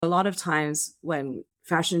A lot of times when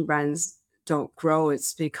fashion brands don't grow,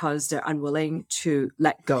 it's because they're unwilling to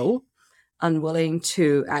let go, unwilling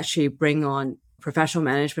to actually bring on professional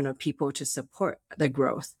management or people to support the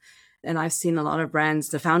growth. And I've seen a lot of brands,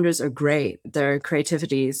 the founders are great. Their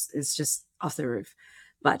creativity is just off the roof.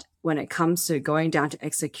 But when it comes to going down to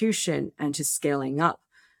execution and to scaling up,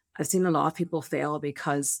 I've seen a lot of people fail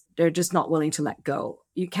because they're just not willing to let go.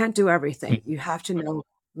 You can't do everything. You have to know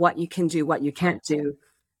what you can do, what you can't do.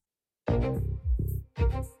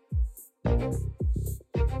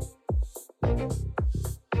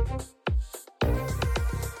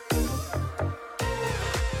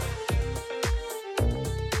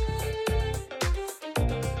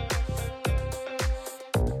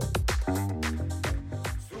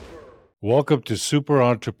 Welcome to Super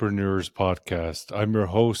Entrepreneurs Podcast. I'm your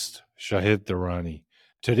host, Shahid Durrani.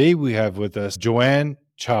 Today we have with us Joanne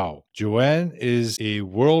Chow. Joanne is a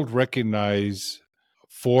world-recognized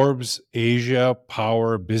Forbes Asia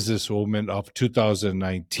Power Businesswoman of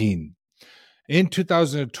 2019. In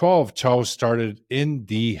 2012, Chow started In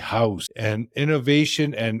the House, an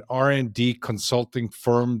innovation and R&D consulting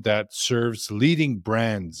firm that serves leading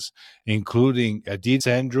brands, including Adidas,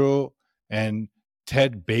 Sandro, and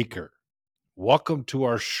Ted Baker. Welcome to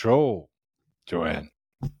our show, Joanne.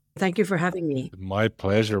 Thank you for having me. My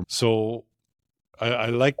pleasure. So I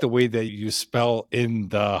like the way that you spell In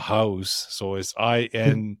the House. So it's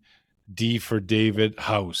I-N-D for David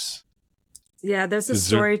House. Yeah, there's a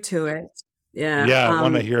story to it. Yeah, I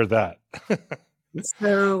want to hear that.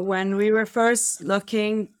 So when we were first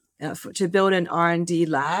looking to build an R&D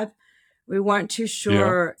lab, we weren't too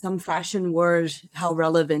sure some fashion word, how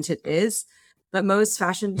relevant it is. But most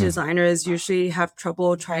fashion designers usually have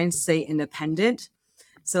trouble trying to say independent.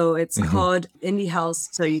 So it's called indie house,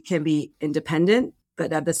 so you can be independent,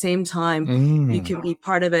 but at the same time, you can be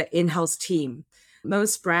part of an in-house team.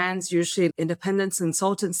 Most brands usually independent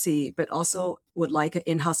consultancy, but also would like an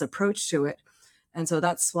in-house approach to it. And so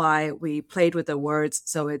that's why we played with the words.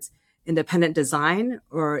 So it's independent design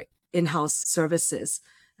or in-house services.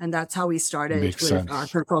 And that's how we started with our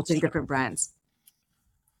consulting different brands.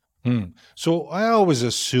 So I always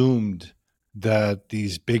assumed that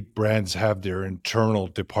these big brands have their internal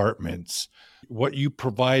departments. What you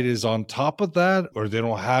provide is on top of that, or they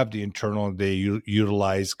don't have the internal and they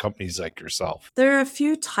utilize companies like yourself? There are a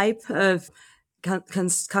few type of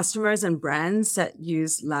customers and brands that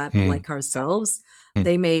use lab like ourselves.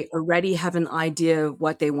 They may already have an idea of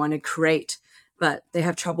what they want to create, but they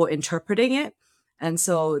have trouble interpreting it. And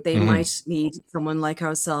so they might need someone like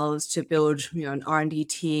ourselves to build, an R&D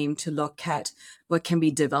team to look at what can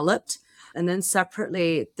be developed. And then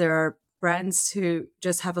separately, there are brands who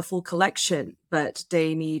just have a full collection, but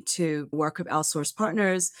they need to work with outsourced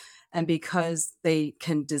partners. And because they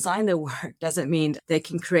can design the work doesn't mean they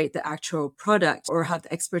can create the actual product or have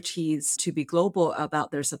the expertise to be global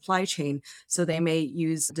about their supply chain. So they may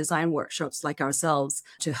use design workshops like ourselves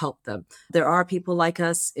to help them. There are people like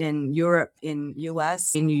us in Europe, in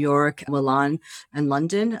US, in New York, Milan, and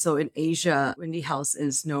London. So in Asia, Indie House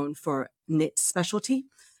is known for knit specialty.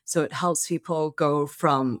 So it helps people go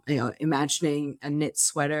from, imagining a knit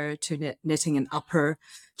sweater to knitting an upper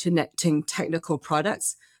to knitting technical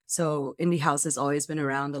products. So Indie House has always been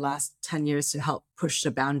around the last 10 years to help push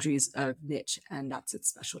the boundaries of niche, and that's its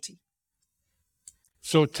specialty.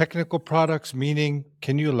 So technical products, meaning,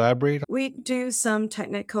 can you elaborate? We do some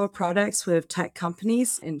technical products with tech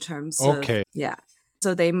companies in terms of,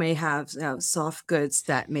 So they may have soft goods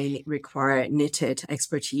that may require knitted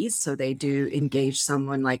expertise. So they do engage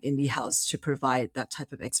someone like Indie House to provide that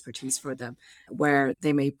type of expertise for them, where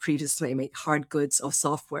they may previously make hard goods or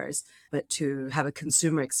softwares, but to have a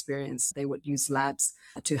consumer experience, they would use labs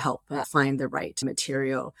to help find the right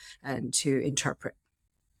material and to interpret.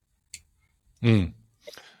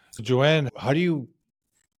 So Joanne, how do you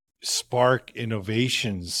spark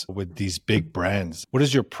innovations with these big brands? What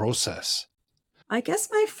is your process? I guess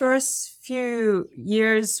my first few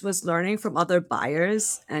years was learning from other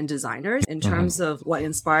buyers and designers in terms of what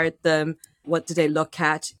inspired them, what did they look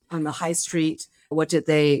at on the high street, what did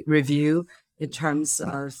they review in terms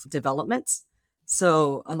of developments.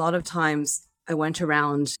 So a lot of times I went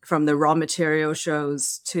around from the raw material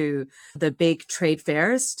shows to the big trade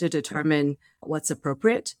fairs to determine what's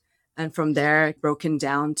appropriate. And from there, broken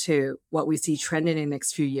down to what we see trending in the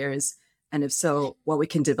next few years. And if so, what we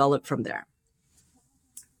can develop from there.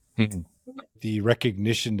 The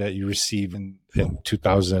recognition that you received in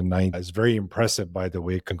 2009 is very impressive, by the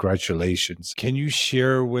way. Congratulations. Can you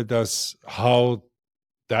share with us how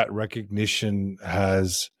that recognition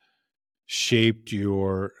has shaped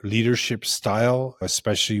your leadership style,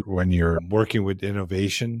 especially when you're working with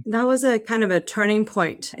innovation? That was a kind of a turning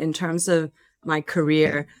point in terms of my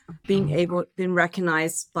career, being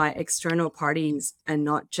recognized by external parties and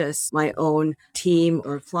not just my own team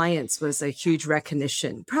or clients was a huge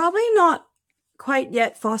recognition. Probably not quite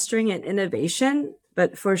yet fostering an innovation,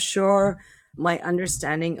 but for sure my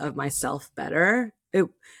understanding of myself better. It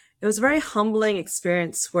was a very humbling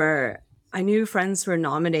experience where I knew friends were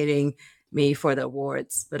nominating me for the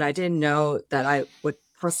awards, but I didn't know that I would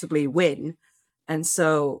possibly win. And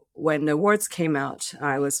so when the awards came out,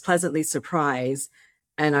 I was pleasantly surprised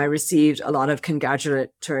and I received a lot of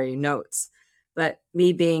congratulatory notes. But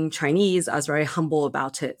me being Chinese, I was very humble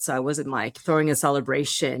about it. So I wasn't like throwing a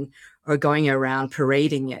celebration or going around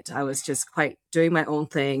parading it. I was just quite doing my own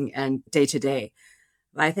thing and day to day.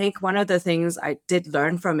 I think one of the things I did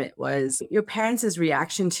learn from it was your parents'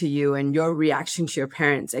 reaction to you and your reaction to your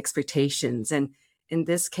parents' expectations. And in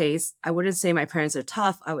this case, I wouldn't say my parents are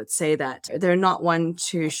tough. I would say that they're not one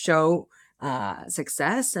to show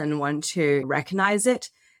success and one to recognize it.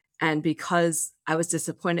 And because I was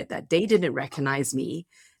disappointed that they didn't recognize me,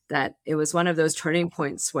 that it was one of those turning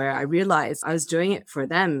points where I realized I was doing it for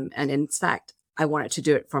them. And in fact, I wanted to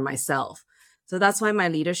do it for myself. So that's why my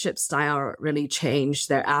leadership style really changed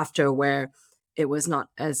thereafter, where it was not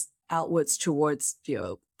as outwards towards,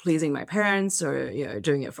 pleasing my parents or,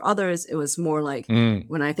 doing it for others. It was more like Mm,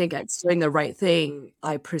 when I think I'm doing the right thing,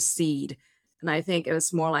 I proceed. And I think it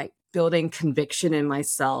was more like building conviction in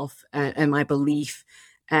myself and my belief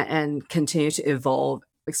and continue to evolve,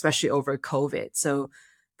 especially over COVID. So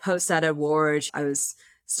post that award, I was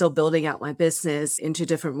still building out my business into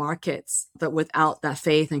different markets. But without that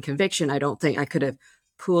faith and conviction, I don't think I could have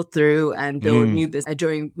pulled through and build mm, new business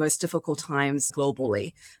during most difficult times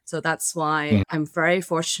globally. So that's why mm, I'm very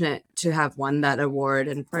fortunate to have won that award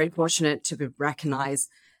and very fortunate to be recognized.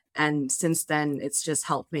 And since then, it's just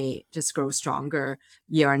helped me just grow stronger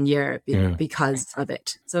year on year yeah, because of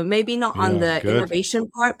it. So maybe not on yeah, the good. innovation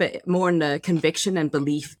part, but more in the conviction and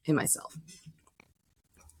belief in myself.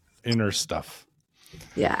 Inner stuff.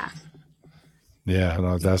 Yeah, Yeah,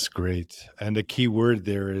 no, that's great. And the key word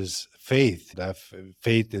there is faith.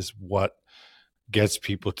 Faith is what gets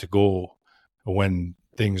people to go when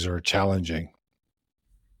things are challenging.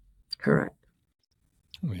 correct.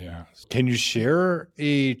 Yeah. Can you share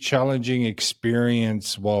a challenging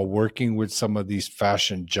experience while working with some of these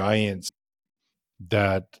fashion giants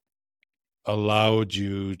that allowed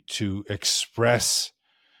you to express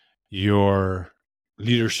your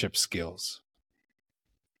leadership skills?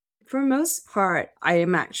 For most part, I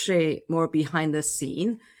am actually more behind the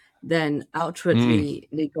scene than Mm, outwardly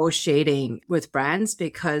negotiating with brands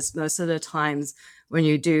because most of the times when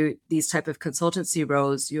you do these type of consultancy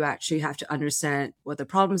roles, you actually have to understand what the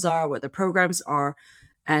problems are, what the programs are,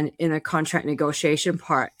 and in a contract negotiation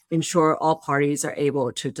part, ensure all parties are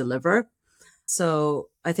able to deliver. So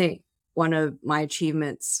I think one of my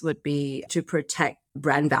achievements would be to protect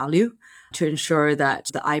brand value, to ensure that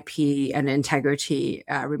the IP and integrity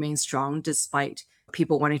remain strong despite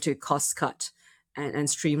people wanting to cost cut and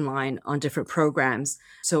streamline on different programs.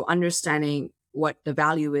 So understanding what the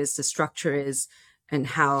value is, the structure is, and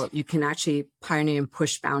how you can actually pioneer and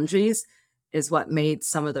push boundaries is what made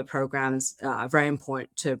some of the programs very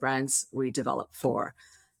important to brands we develop for.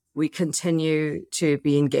 We continue to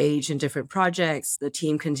be engaged in different projects. The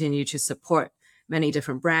team continue to support many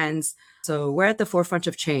different brands. So we're at the forefront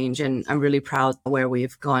of change, and I'm really proud where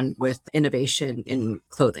we've gone with innovation in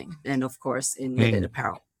clothing and, of course, in knitted mm.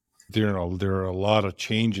 apparel. There are a lot of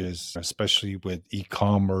changes, especially with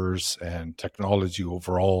e-commerce and technology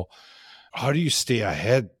overall. How do you stay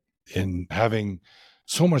ahead in having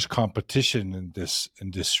so much competition in this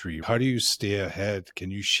industry? How do you stay ahead?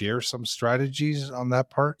 Can you share some strategies on that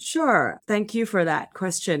part? Sure. Thank you for that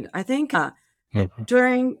question. I think Okay.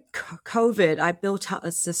 during COVID, I built out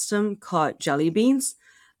a system called Jelly Beans.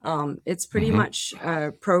 It's pretty Hmm. much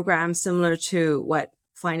a program similar to what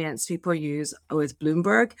finance people use with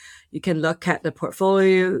Bloomberg. You can look at the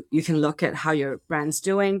portfolio, you can look at how your brand's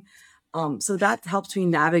doing. So that helps me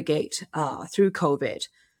navigate through COVID.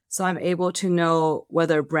 So I'm able to know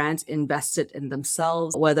whether brands invested in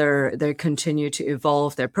themselves, whether they continue to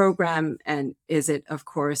evolve their program, and is it, of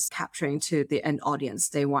course, capturing to the end audience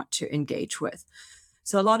they want to engage with.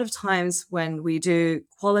 So a lot of times when we do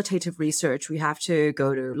qualitative research, we have to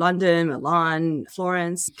go to London, Milan,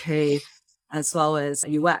 Florence, UK, as well as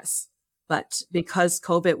US. But because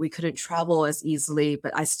COVID, we couldn't travel as easily,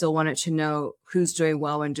 but I still wanted to know who's doing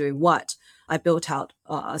well and doing what. I built out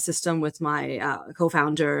a system with my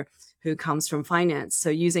co-founder who comes from finance. So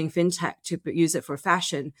using fintech to use it for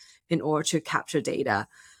fashion in order to capture data.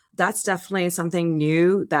 That's definitely something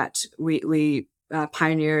new that we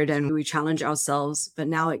pioneered and we challenge ourselves, but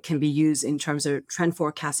now it can be used in terms of trend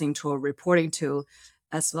forecasting tool, reporting tool,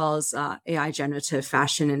 as well as AI generative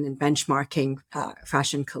fashion and benchmarking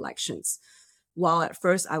fashion collections. While at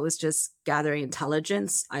first I was just gathering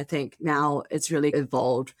intelligence, I think now it's really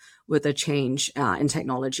evolved with a change in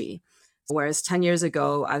technology. Whereas 10 years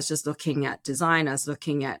ago, I was just looking at design, I was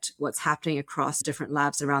looking at what's happening across different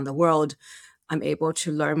labs around the world. I'm able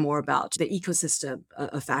to learn more about the ecosystem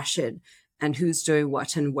of fashion and who's doing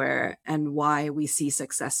what and where, and why we see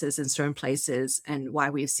successes in certain places and why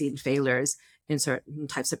we've seen failures in certain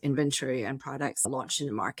types of inventory and products launched in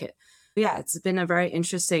the market. Yeah, it's been a very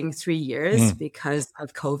interesting 3 years Mm. because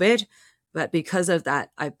of COVID. But because of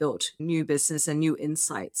that, I built new business and new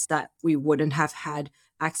insights that we wouldn't have had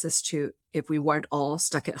access to if we weren't all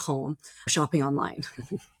stuck at home shopping online.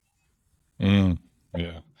 Mm.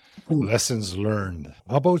 Yeah. Lessons learned.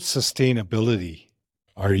 How about sustainability?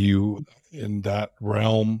 Are you in that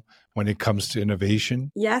realm when it comes to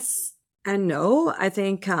innovation? Yes and no. I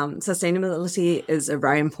think sustainability is a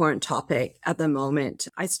very important topic at the moment.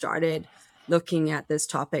 I started looking at this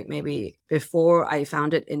topic maybe before I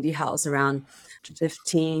founded Indie House around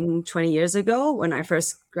 15, 20 years ago when I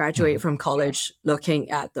first graduated Mhm. from college,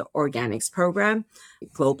 looking at the organics program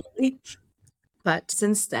globally. But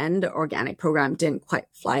since then, the organic program didn't quite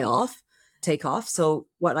take off. So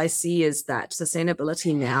what I see is that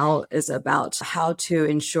sustainability now is about how to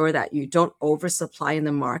ensure that you don't oversupply in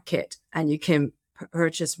the market and you can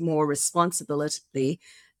purchase more responsibly,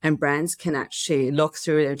 and brands can actually look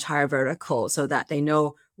through the entire vertical so that they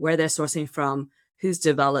know where they're sourcing from, who's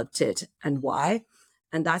developed it, and why.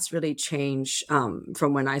 And that's really changed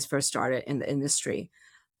from when I first started in the industry.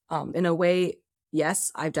 In a way,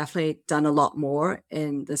 yes, I've definitely done a lot more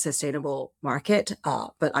in the sustainable market,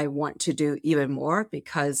 but I want to do even more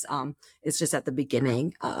because it's just at the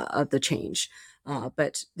beginning of the change.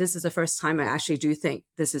 But this is the first time I actually do think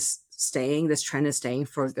this trend is staying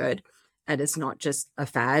for good. And it's not just a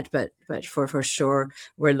fad, but for sure,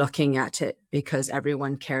 we're looking at it because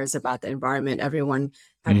everyone cares about the environment. Everyone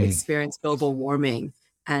have Mm. experienced global warming,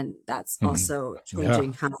 and that's Mhm. also Yeah.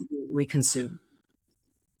 changing how we consume.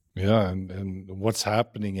 Yeah. And what's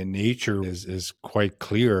happening in nature is quite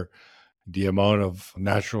clear. The amount of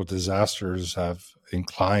natural disasters have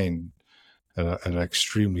inclined at an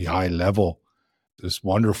extremely high level. It's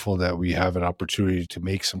wonderful that we have an opportunity to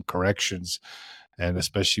make some corrections, and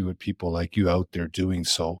especially with people like you out there doing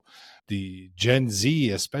so. The Gen Z,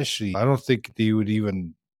 especially, I don't think they would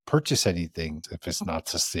even purchase anything if it's not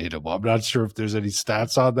sustainable. I'm not sure if there's any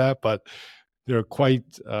stats on that, but they're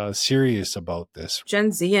quite serious about this.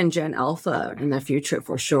 Gen Z and Gen Alpha in the future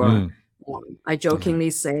for sure. Mm. I Yeah.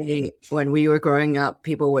 jokingly say when we were growing up,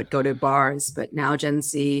 people would go to bars, but now Gen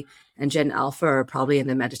Z and Gen Alpha are probably in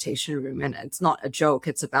the meditation room. And it's not a joke,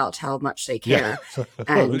 it's about how much they Yeah. care.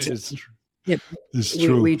 And you know, It's we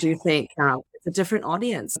true. do think it's a different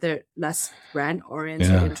audience. They're less brand oriented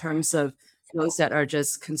Yeah. in terms of those that are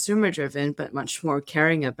just consumer driven, but much more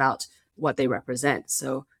caring about what they represent.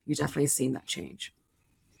 So you definitely seen that change.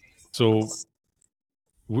 So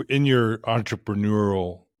in your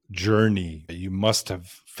entrepreneurial journey, you must have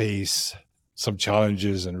faced some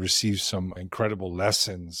challenges and received some incredible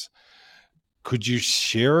lessons. Could you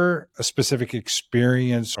share a specific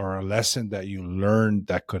experience or a lesson that you learned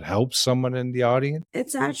that could help someone in the audience?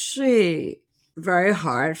 It's actually very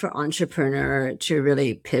hard for entrepreneur to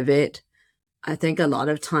really pivot. I think a lot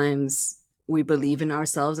of times we believe in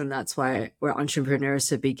ourselves and that's why we're entrepreneurs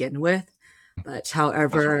to begin with. But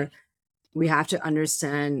however, we have to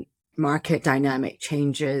understand market dynamic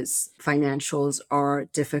changes. Financials are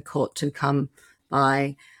difficult to come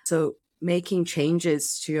by. So making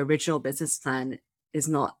changes to your original business plan is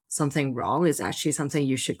not something wrong. It's actually something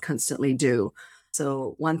you should constantly do.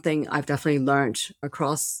 So one thing I've definitely learned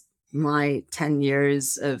across my 10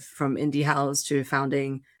 years of from Indie House to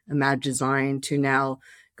founding a Mad Design to now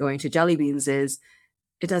going to Jelly Beans is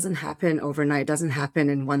it doesn't happen overnight. It doesn't happen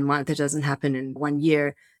in 1 month. It doesn't happen in 1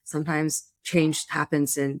 year. Sometimes change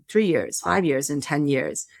happens in 3 years, 5 years, and 10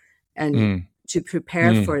 years. And Mm, to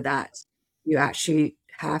prepare mm, for that, you actually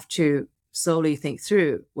have to slowly think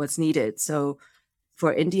through what's needed. So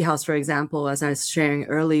for Indie House, for example, as I was sharing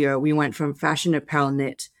earlier, we went from fashion apparel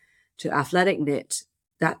knit to athletic knit.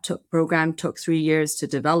 Program took 3 years to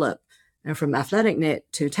develop. And from athletic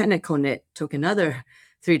knit to technical knit took another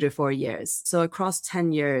 3 to 4 years. So across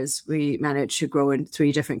 10 years, we managed to grow in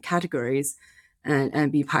three different categories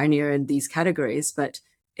and be pioneer in these categories. But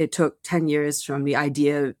it took 10 years from the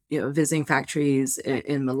idea, visiting factories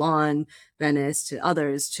in Milan, Venice, to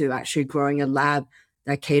others, to actually growing a lab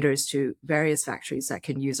that caters to various factories that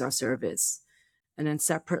can use our service. And then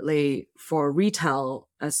separately for retail,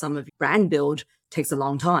 as some of brand build takes a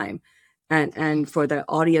long time. And for the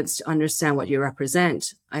audience to understand what you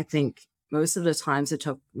represent, I think most of the times it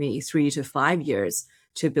took me 3 to 5 years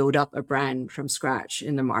to build up a brand from scratch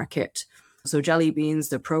in the market. So Jelly Beans,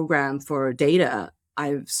 the program for data,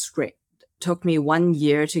 took me 1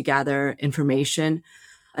 year to gather information,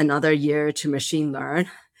 another year to machine learn,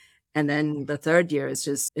 and then the third year is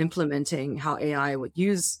just implementing how AI would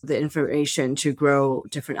use the information to grow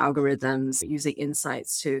different algorithms, using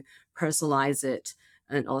insights to personalize it,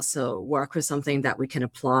 and also work with something that we can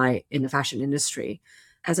apply in the fashion industry.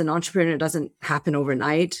 As an entrepreneur, it doesn't happen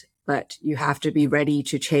overnight, but you have to be ready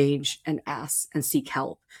to change and ask and seek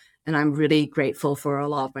help. And I'm really grateful for a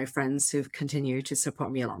lot of my friends who've continued to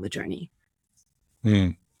support me along the journey.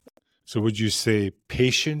 Mm. So would you say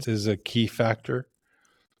patience is a key factor?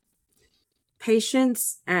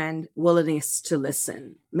 Patience and willingness to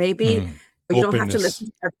listen. Maybe you don't have to Openness. listen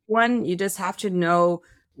to everyone. You just have to know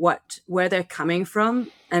where they're coming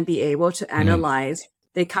from and be able to analyze.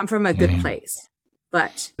 They come from a good place,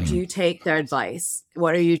 but do you take their advice?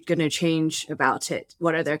 What are you going to change about it?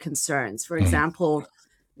 What are their concerns? For example,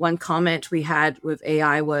 one comment we had with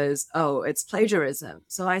AI was, oh, it's plagiarism.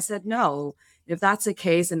 So I said, no, if that's the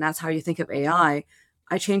case and that's how you think of AI,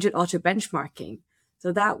 I change it all to benchmarking.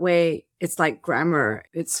 So that way, it's like grammar.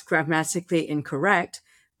 It's grammatically incorrect.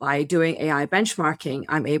 By doing AI benchmarking,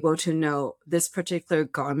 I'm able to know this particular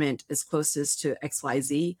garment is closest to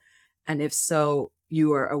XYZ. And if so,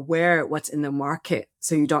 you are aware what's in the market,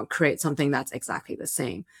 so you don't create something that's exactly the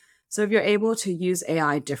same. So if you're able to use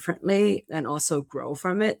AI differently and also grow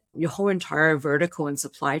from it, your whole entire vertical and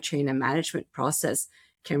supply chain and management process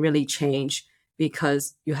can really change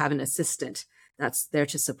because you have an assistant that's there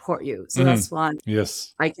to support you. So that's why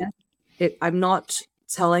Yes. I guess I'm not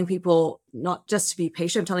telling people not just to be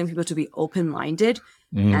patient, I'm telling people to be open-minded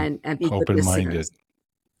and be good Open-minded.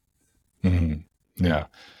 listeners. Yeah.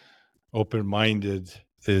 Open-minded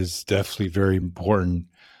is definitely very important.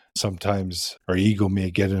 Sometimes our ego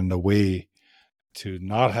may get in the way to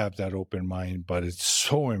not have that open mind, but it's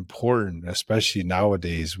so important, especially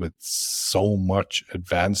nowadays with so much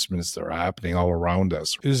advancements that are happening all around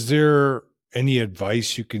us. Is there any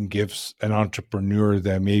advice you can give an entrepreneur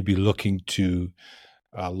that may be looking to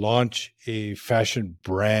launch a fashion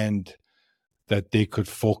brand that they could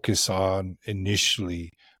focus on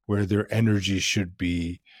initially, where their energy should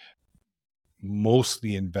be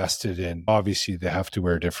mostly invested in? Obviously, they have to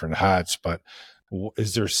wear different hats, but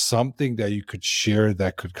is there something that you could share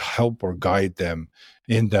that could help or guide them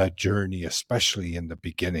in that journey, especially in the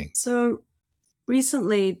beginning? So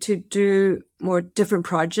recently, to do more different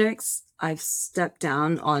projects, I've stepped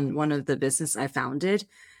down on one of the business I founded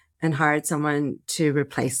and hired someone to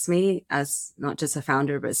replace me as not just a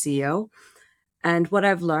founder, but CEO. And what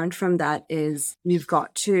I've learned from that is you've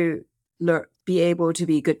got to be able to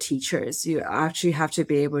be good teachers. You actually have to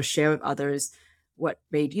be able to share with others what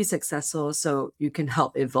made you successful so you can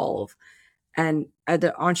help evolve. And at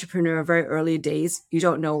the entrepreneur, very early days, you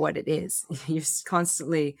don't know what it is. You're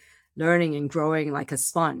constantly learning and growing like a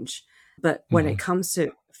sponge. But when it comes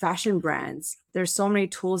to fashion brands, there's so many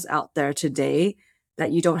tools out there today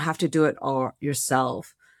that you don't have to do it all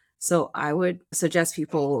yourself. So I would suggest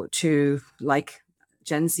people to, like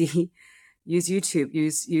Gen Z, use YouTube,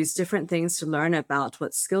 use different things to learn about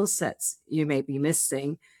what skill sets you may be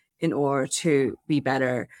missing in order to be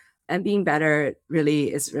better. And being better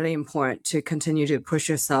really is really important to continue to push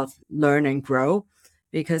yourself, learn and grow.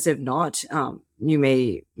 Because if not, you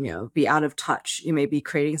may be out of touch. You may be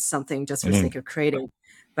creating something just for sake of creating,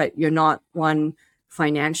 but you're not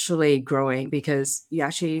financially growing, because you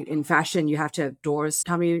actually, in fashion, you have to have doors.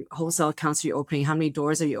 How many wholesale accounts are you opening? How many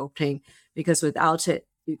doors are you opening? Because without it,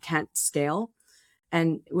 you can't scale.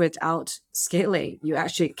 And without scaling, you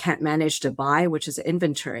actually can't manage to buy, which is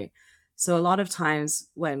inventory. So a lot of times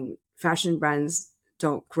when fashion brands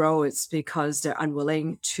don't grow, it's because they're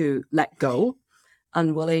unwilling to let go,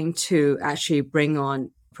 unwilling to actually bring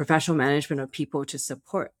on professional management of people to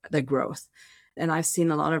support the growth. And I've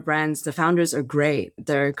seen a lot of brands, the founders are great.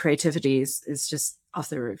 Their creativity is just off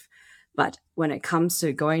the roof. But when it comes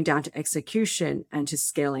to going down to execution and to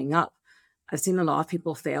scaling up, I've seen a lot of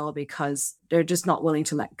people fail because they're just not willing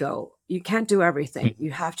to let go. You can't do everything.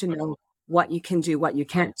 You have to know what you can do, what you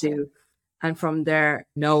can't do. And from there,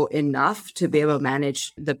 know enough to be able to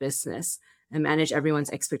manage the business and manage everyone's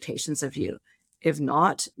expectations of you. If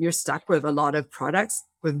not, you're stuck with a lot of products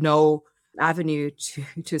with no avenue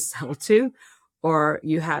to sell to, or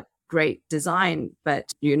you have great design,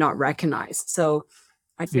 but you're not recognized. So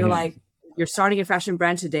I feel Mhm. like you're starting a fashion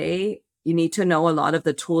brand today, you need to know a lot of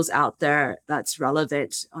the tools out there that's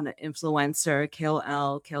relevant on an influencer,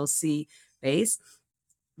 KOL, KLC base.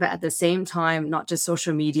 But at the same time, not just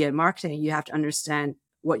social media marketing, you have to understand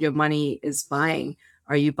what your money is buying.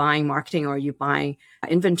 Are you buying marketing? Or are you buying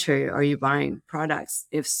inventory? Are you buying products?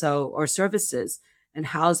 If so, or services? And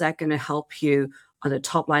how is that going to help you on the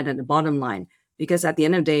top line and the bottom line? Because at the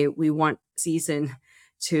end of the day, we want season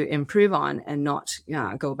to improve on and not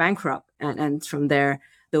go bankrupt. And from there,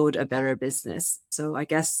 build a better business. So I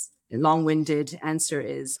guess a long-winded answer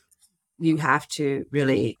is you have to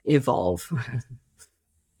really evolve.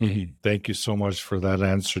 Mhm. Thank you so much for that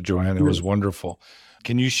answer, Joanne. It was wonderful.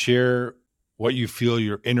 Can you share what you feel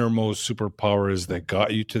your innermost superpower is that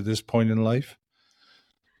got you to this point in life?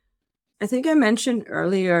 I think I mentioned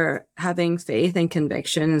earlier having faith and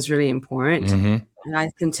conviction is really important. Mm-hmm. And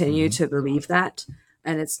I continue Mm-hmm. to believe that.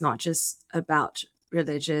 And it's not just about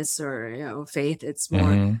religious or faith. It's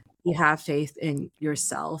more Mm-hmm. you have faith in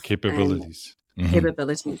yourself and Capabilities. Mm-hmm.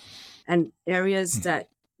 capabilities and areas that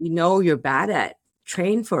you're bad at,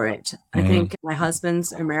 train for it. I Mm-hmm. think my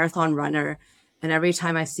husband's a marathon runner, and every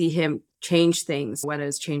time I see him change things, whether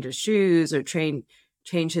it's change his shoes or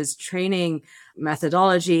change his training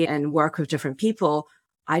methodology and work with different people,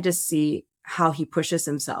 I just see how he pushes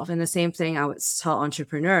himself. And the same thing I would tell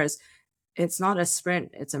entrepreneurs, it's not a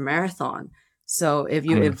sprint, it's a marathon. So if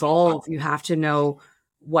you evolve, you have to know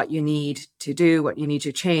what you need to do, what you need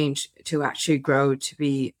to change to actually grow to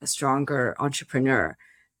be a stronger entrepreneur.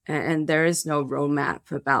 And there is no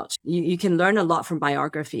roadmap about you can learn a lot from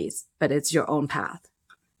biographies, but it's your own path.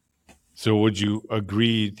 So would you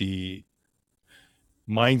agree the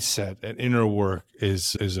mindset and inner work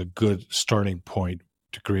is a good starting point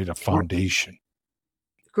to create a foundation?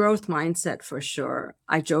 Growth mindset for sure.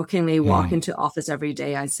 I jokingly walk Mm, into office every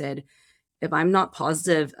day. I said, if I'm not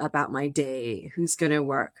positive about my day, who's going to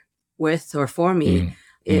work with or for me? mm,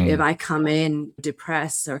 If mm. I come in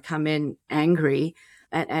depressed or come in angry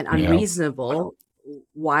and Yeah. unreasonable,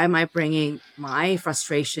 why am I bringing my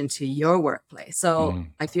frustration to your workplace? So Mm,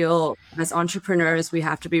 I feel as entrepreneurs, we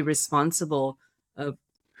have to be responsible of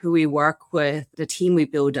who we work with, the team we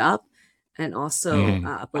build up, and also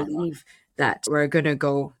mm. believe that we're going to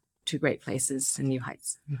go to great places and new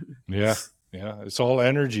heights. Yeah. Yeah. It's all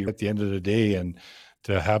energy at the end of the day. And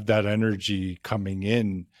to have that energy coming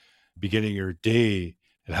in, beginning your day,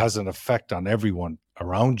 it has an effect on everyone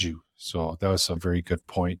around you. So that was a very good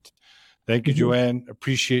point. Thank you, Joanne.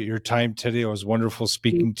 Appreciate your time today. It was wonderful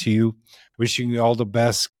speaking to you. Wishing you all the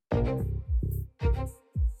best.